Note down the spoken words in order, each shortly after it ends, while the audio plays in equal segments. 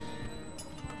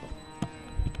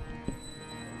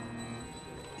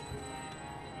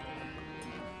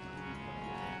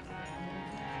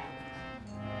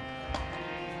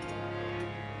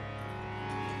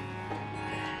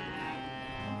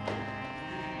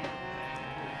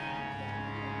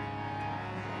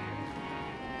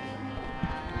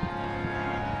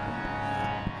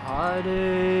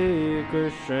Hare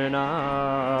Krishna,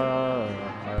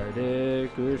 Hare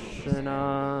Krishna,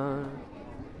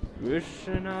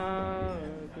 Krishna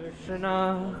Krishna,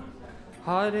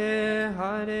 Hare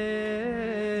Hare,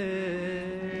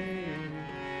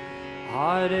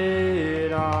 Hare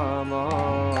Rama,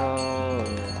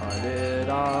 Hare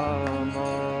Rama,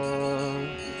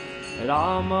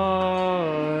 Rama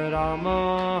Rama,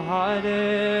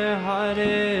 Hare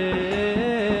Hare.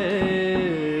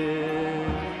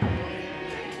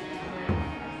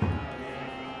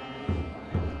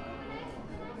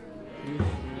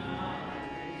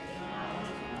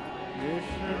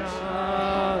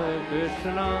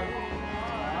 Krishna,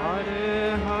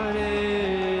 Hare Hare,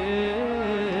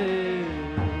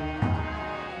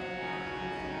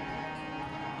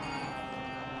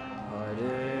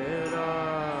 Hare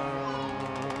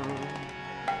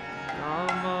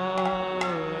Rama,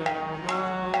 Rama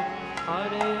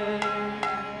Hare,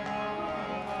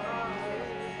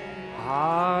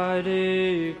 Hare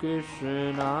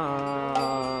Krishna,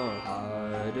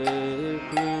 Hare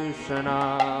Krishna,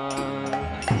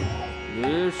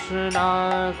 Krishna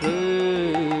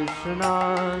Krishna,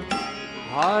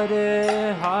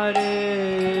 Hare Hare,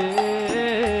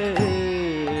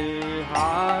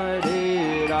 Hare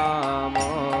Rama,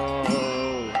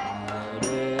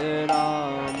 Hare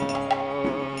Rama,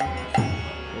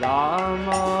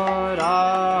 Rama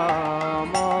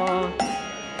Rama,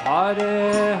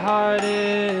 Hare Hare.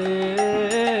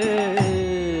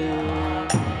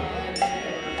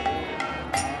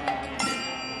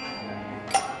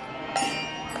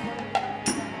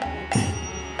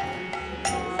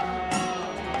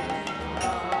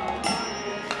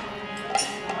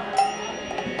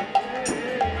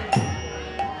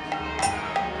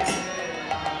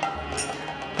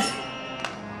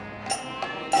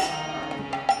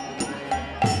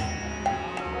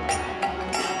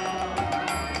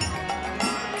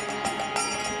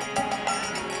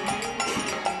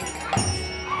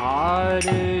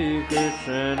 Hare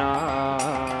Krishna,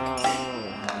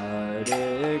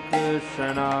 Hare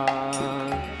Krishna,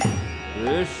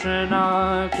 Krishna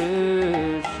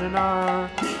Krishna,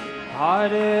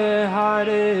 Hare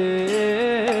Hare,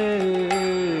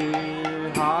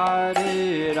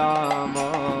 Hare Rama,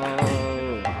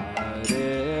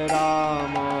 Hare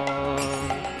Rama,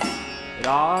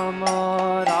 Rama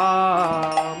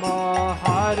Rama,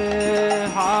 Hare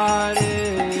Hare.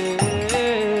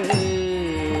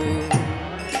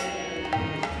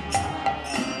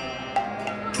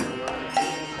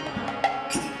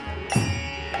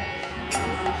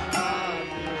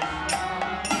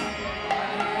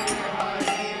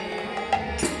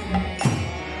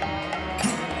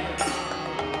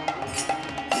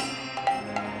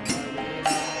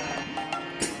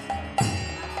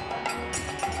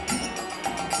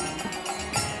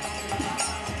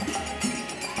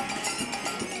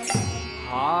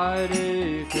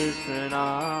 Hare Krishna,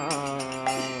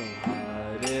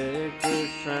 Hare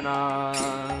Krishna,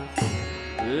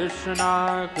 Krishna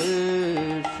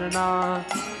Krishna,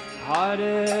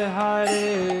 Hare Hare,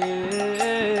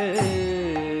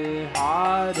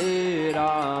 Hare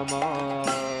Rama,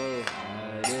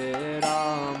 Hare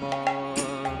Rama,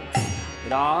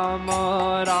 Rama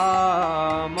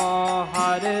Rama,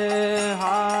 Hare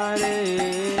Hare.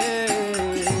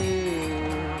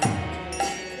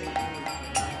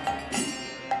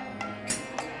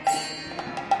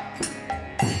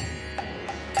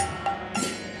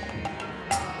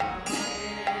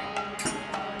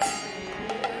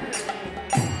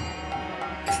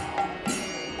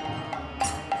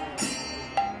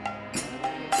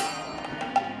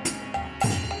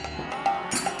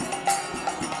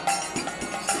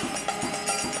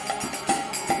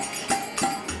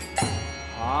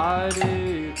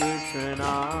 Hare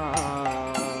Krishna,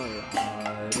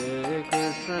 Hare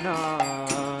Krishna,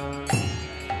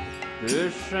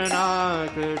 Krishna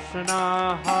Krishna,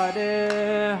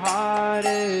 Hare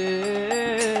Hare,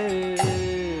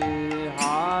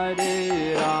 Hare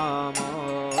Rama,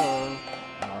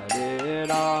 Hare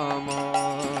Rama,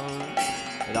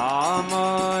 Rama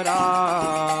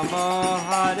Rama,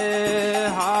 Hare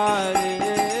Hare.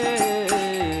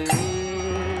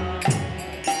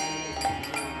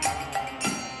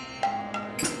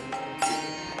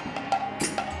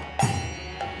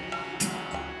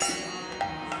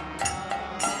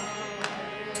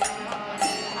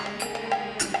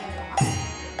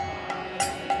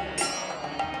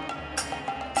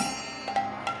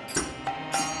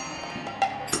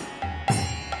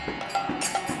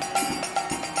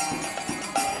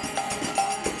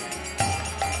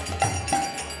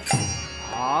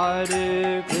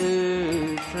 Hare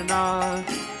Krishna,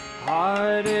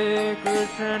 Hare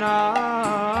Krishna,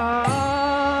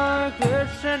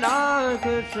 Krishna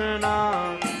Krishna,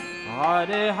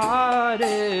 Hare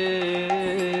Hare,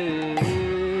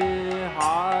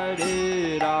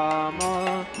 Hare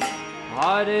Rama,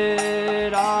 Hare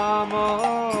Rama,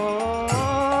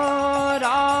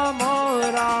 Rama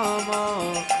Rama,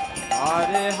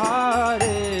 Hare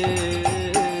Hare.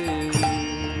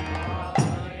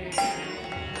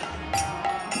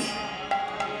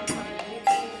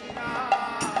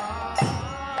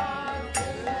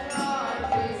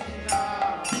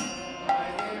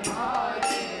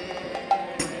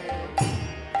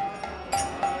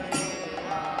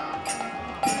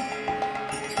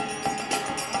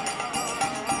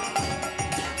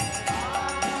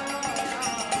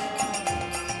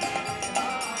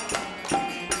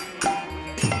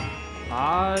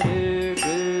 Hare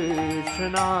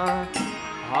Krishna,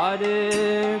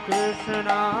 Hare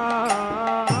Krishna,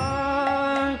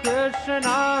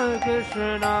 Krishna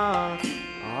Krishna,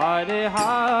 Hare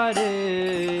Hare,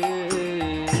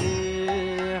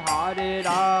 Hare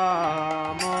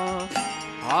Rama,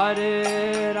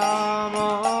 Hare Rama,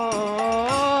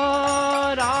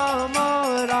 Rama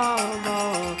Rama,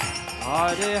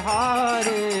 Hare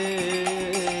Hare.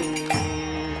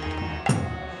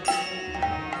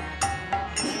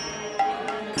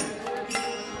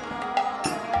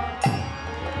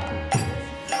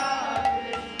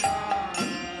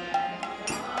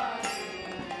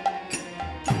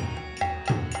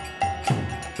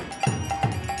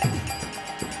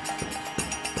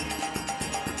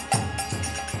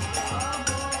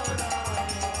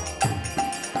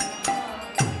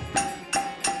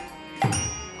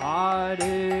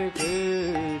 Hare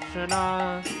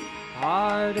Krishna,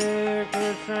 Hare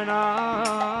Krishna,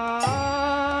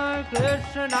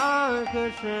 Krishna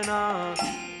Krishna,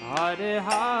 Hare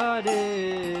Hare,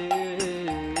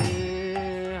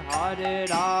 Hare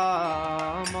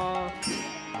Rama,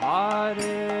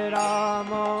 Hare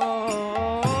Rama,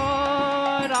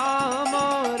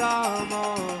 Rama Rama,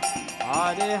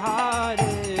 Hare Hare.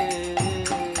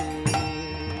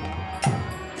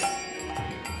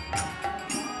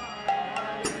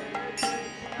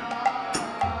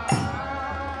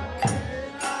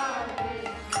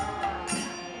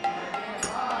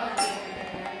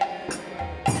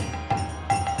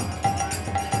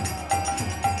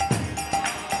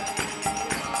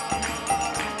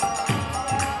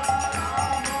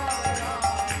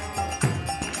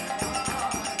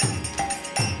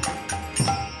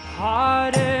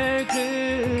 Hare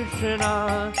Krishna,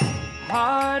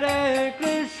 Hare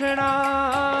Krishna,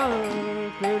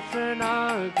 Krishna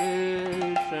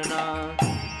Krishna,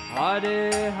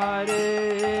 Hare Hare,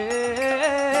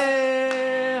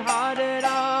 Hare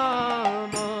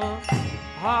Rama,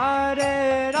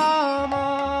 Hare Rama,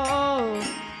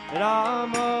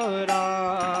 Rama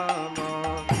Rama,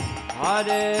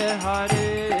 Hare Hare.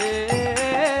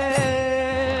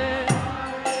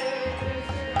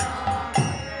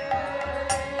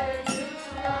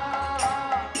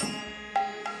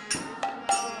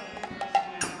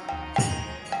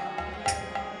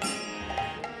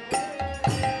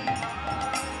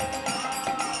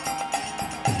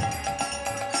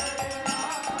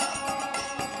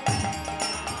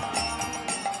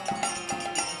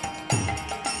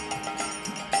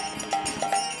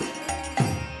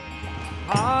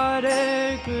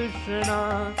 Hare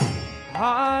Krishna,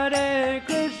 Hare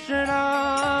Krishna,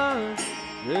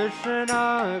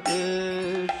 Krishna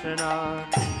Krishna,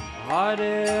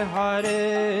 Hare Hare,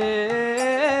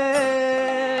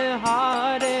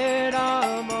 Hare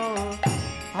Rama,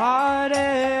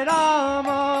 Hare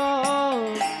Rama,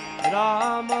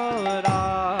 Rama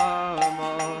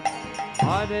Rama,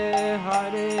 Hare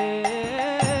Hare.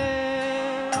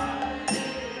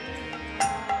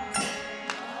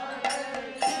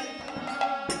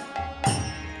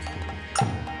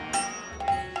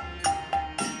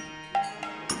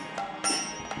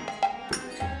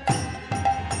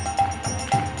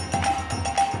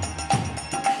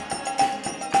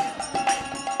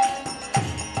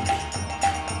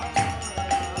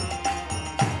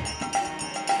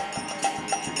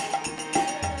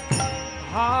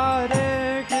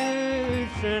 Hare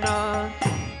Krishna,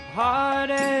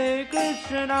 Hare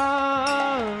Krishna,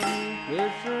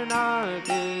 Krishna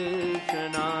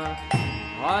Krishna,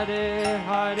 Hare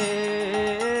Hare,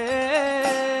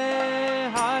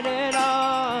 Hare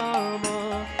Rama,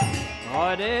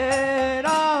 Hare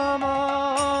Rama,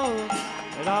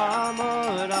 Rama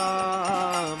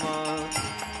Rama,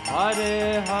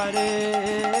 Hare Hare.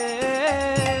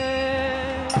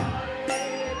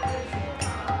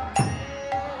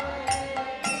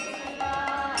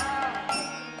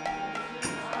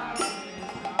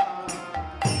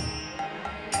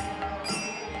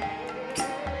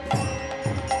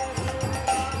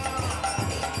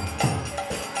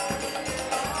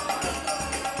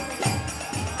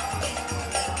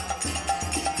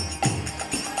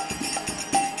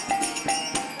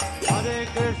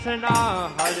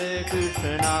 Krishna, Hare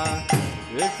Krishna,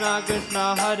 Krishna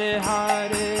Krishna, Hare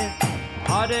Hare,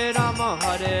 Hare Rama,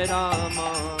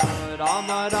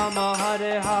 Rama Rama,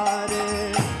 Hare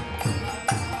Hare.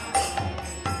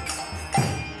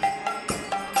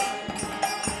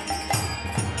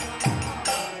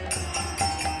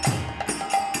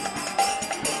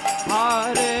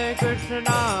 Hare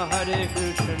Krishna,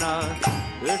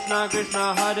 Krishna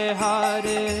Krishna, Hare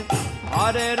Hare,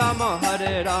 Hare Rama,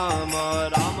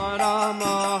 Rama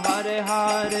Rama, Hare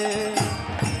Hare.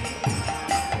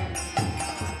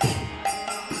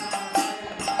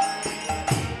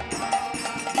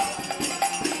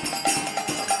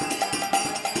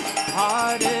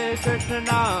 Hare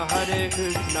Krishna,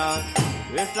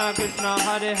 Krishna Krishna,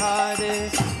 Hare Hare,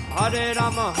 Hare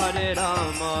Rama,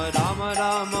 Rama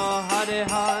Rama, Hare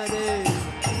Hare.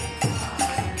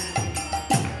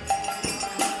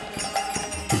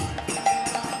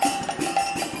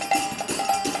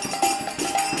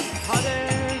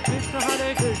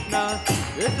 Hare Krishna,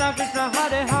 Krishna Krishna,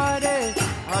 Hare Hare,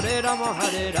 Hare Rama,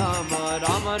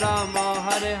 Rama Rama,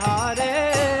 Hare Hare.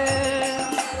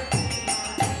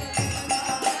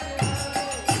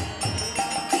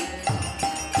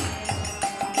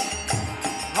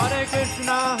 Hare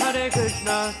Krishna,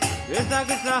 Krishna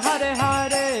Krishna, Hare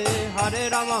Hare, Hare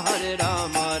Rama,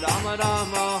 Rama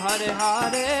Rama, Hare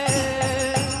Hare.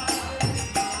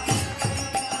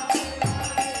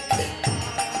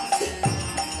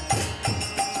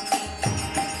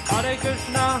 Hare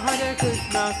Krishna, Krishna Krishna, Hare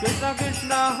Hare, Hare Rama, Rama Rama, Hare Hare. Hare Krishna, Krishna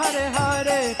Krishna, Hare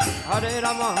Hare, Hare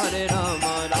Rama,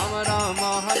 Rama Rama,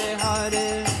 Hare Hare.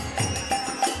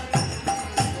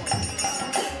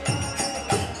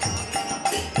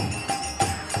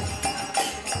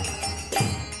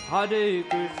 Hare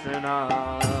Krishna,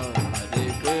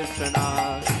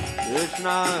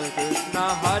 Krishna Krishna,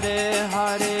 Hare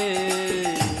Hare,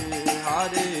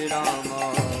 Hare Rama,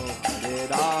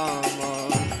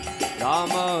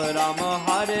 Rama Rama,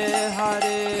 Hare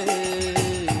Hare.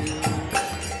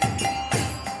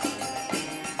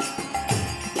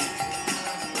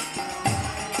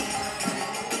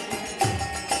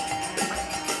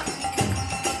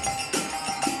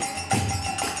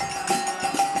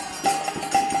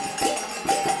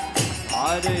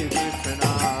 Hare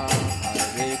Krishna,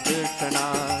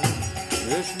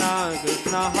 Krishna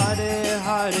Krishna, Hare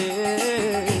Hare,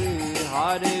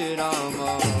 Hare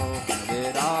Rama,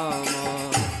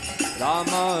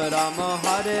 Rama Rama,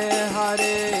 Hare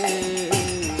Hare.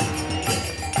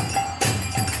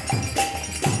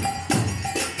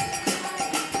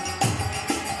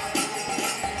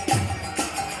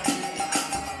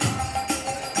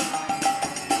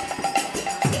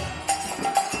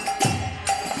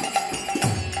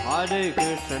 Hare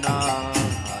Krishna,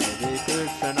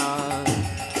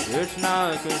 Krishna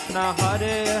Krishna,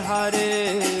 Hare Hare,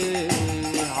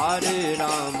 Hare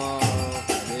Rama,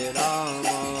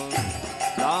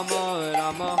 Rama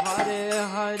Rama, Hare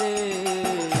Hare.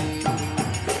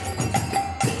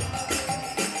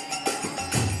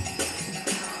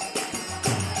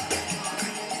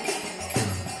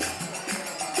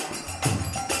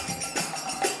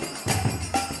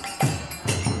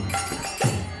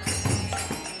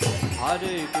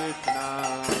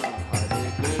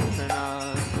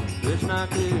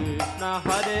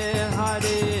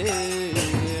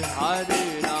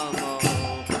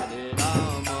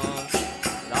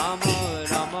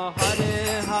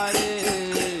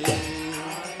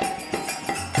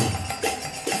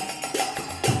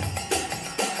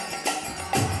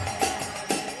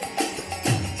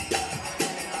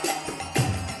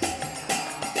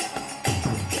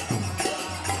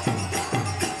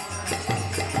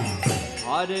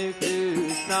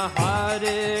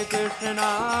 Hare Krishna,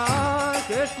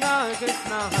 Krishna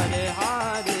Krishna, Hare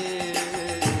Hare,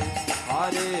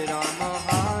 Hare Rama,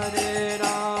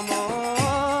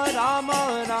 Rama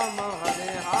Rama,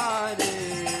 Hare Hare.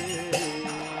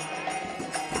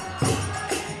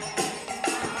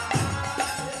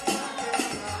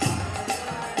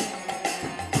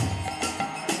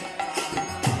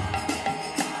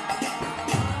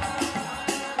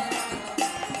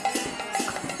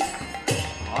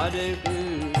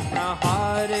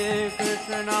 Hare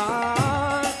Krishna,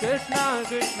 Krishna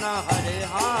Krishna, Hare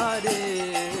Hare,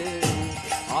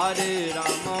 Hare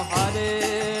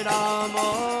Rama,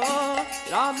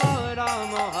 Rama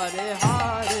Rama, Hare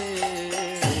Hare.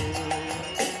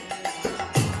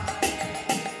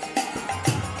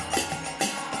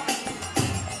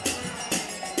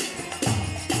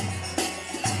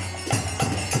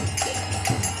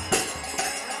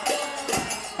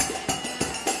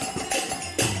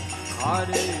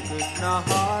 Hare Krishna,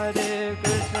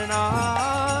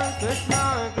 Krishna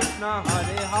Krishna, Krishna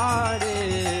Hare Hare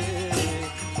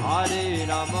Hare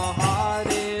Rama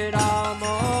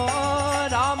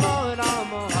Rama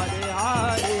Rama Hare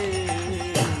Hare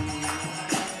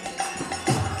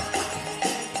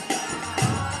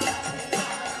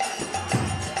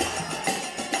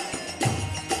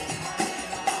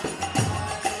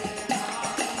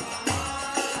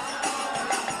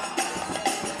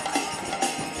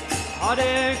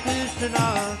Hare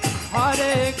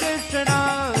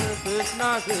Krishna,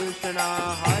 Krishna Krishna,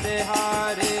 Hare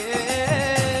Hare,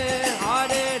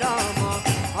 Hare Rama,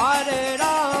 Rama Rama,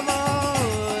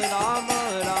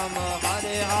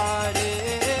 Hare Hare.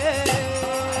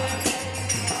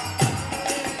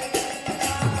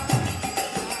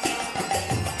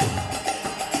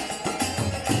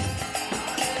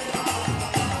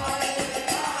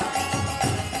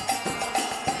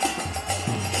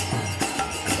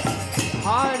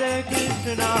 Hare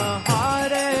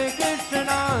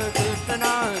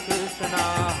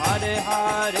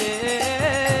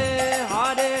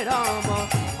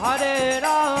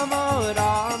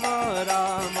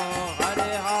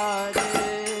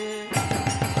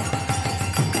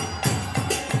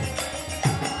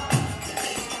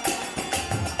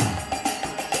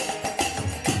Krishna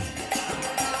Krishna, Hare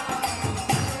Hare, Hare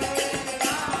Rama,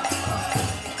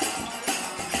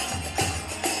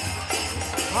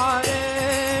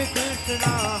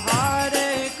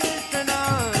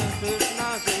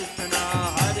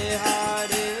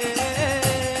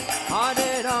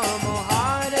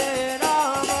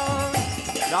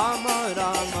 Rama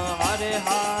Rama, Hare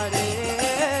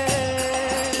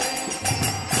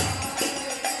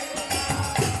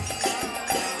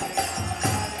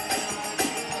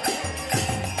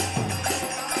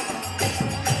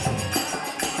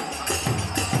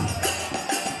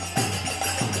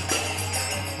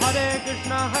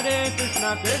Hare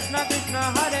Krishna, Krishna Krishna,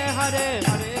 Hare Hare,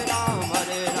 Hare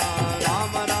Rama,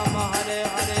 Rama Rama,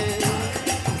 Hare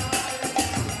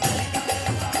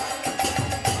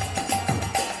Hare.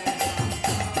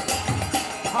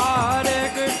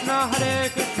 Hare Krishna,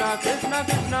 Krishna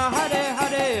Krishna, Hare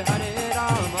Hare, Hare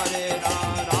Rama,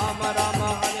 Rama Rama,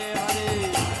 Hare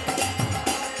Hare.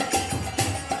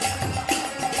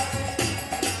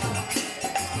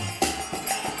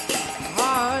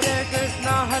 Hare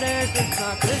Krishna,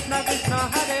 Krishna Krishna,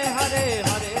 Hare Hare,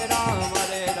 Hare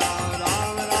Rama,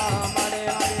 Rama Rama,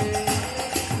 Hare Hare.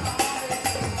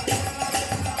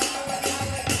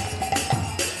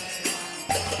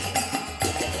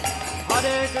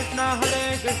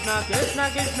 Hare Krishna, Krishna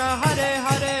Krishna, Hare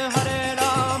Hare, Hare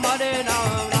Rama,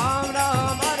 Rama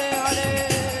Rama, Hare Hare.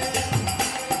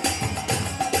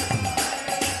 Hare Krishna,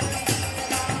 Krishna Krishna,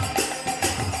 Hare Hare,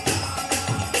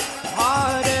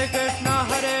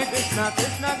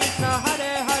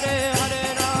 Hare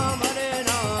Rama,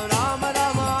 Rama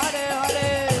Rama, Hare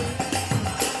Hare.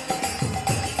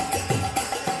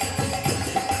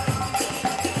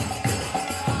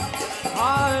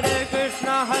 Hare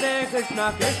Krishna,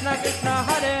 Krishna Krishna,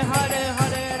 Hare Hare,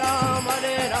 Hare Rama,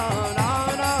 Rama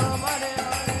Rama, Hare Hare. Hare Krishna, Krishna Krishna, Hare Hare, Hare Rama, Rama Rama, Hare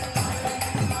Hare.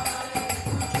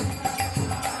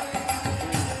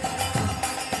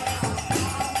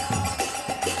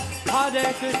 Hare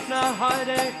Krishna,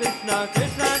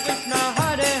 Krishna Krishna,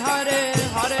 Hare Hare,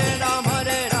 Hare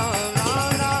Rama,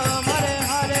 Rama Rama, Hare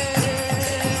Hare.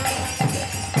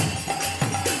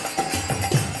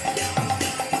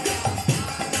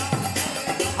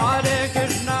 Hare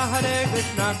Krishna,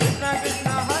 Krishna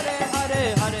Krishna, Hare Hare,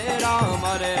 Hare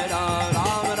Rama,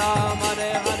 Rama Rama,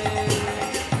 Hare Hare.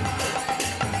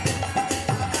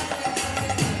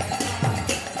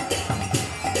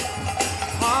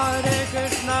 Hare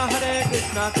Krishna,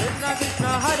 Krishna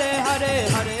Krishna, Hare Hare,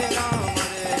 Hare Rama,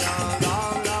 Rama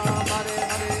Rama, Hare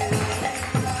Hare. Hare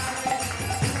Krishna,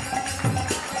 Krishna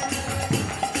Krishna,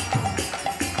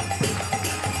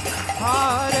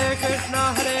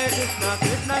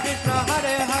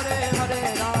 Hare Hare, Hare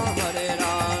Rama,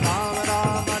 Rama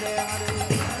Rama, Hare Hare.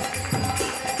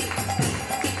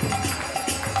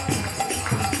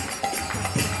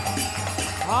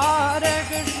 Hare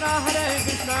Krishna,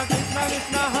 Krishna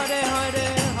Krishna, Hare Hare,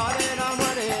 Hare Rama,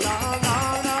 Rama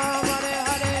Rama, Hare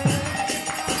Hare.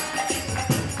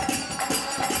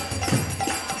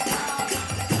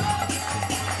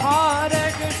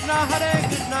 Hare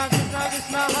Krishna,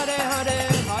 Krishna Hare Hare,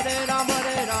 Hare Rama,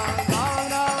 Rama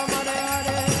Rama, Hare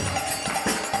Hare.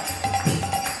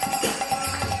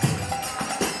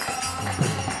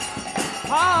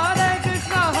 Hare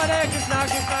Krishna,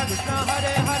 Krishna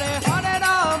Hare Hare, Hare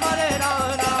Rama,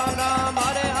 Rama Rama,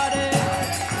 Hare Hare.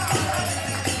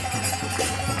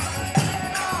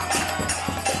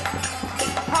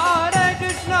 Hare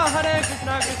Krishna,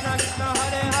 Krishna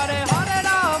Hare Hare, Hare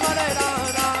Rama,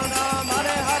 Rama Rama.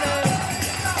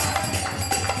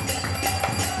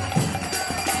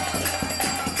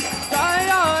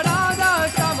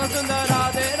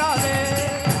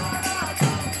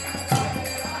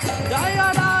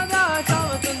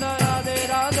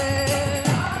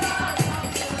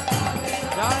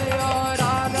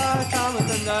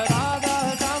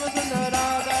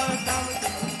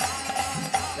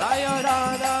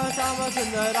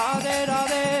 Radhe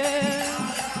Radhe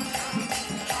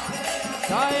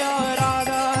Jaya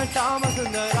Radha Shama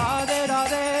Sundar Radhe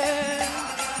Radhe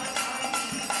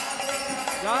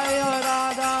Jaya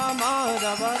Radha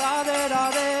Madhava Radhe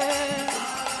Radhe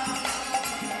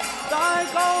Jai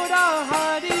Gaura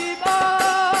Hari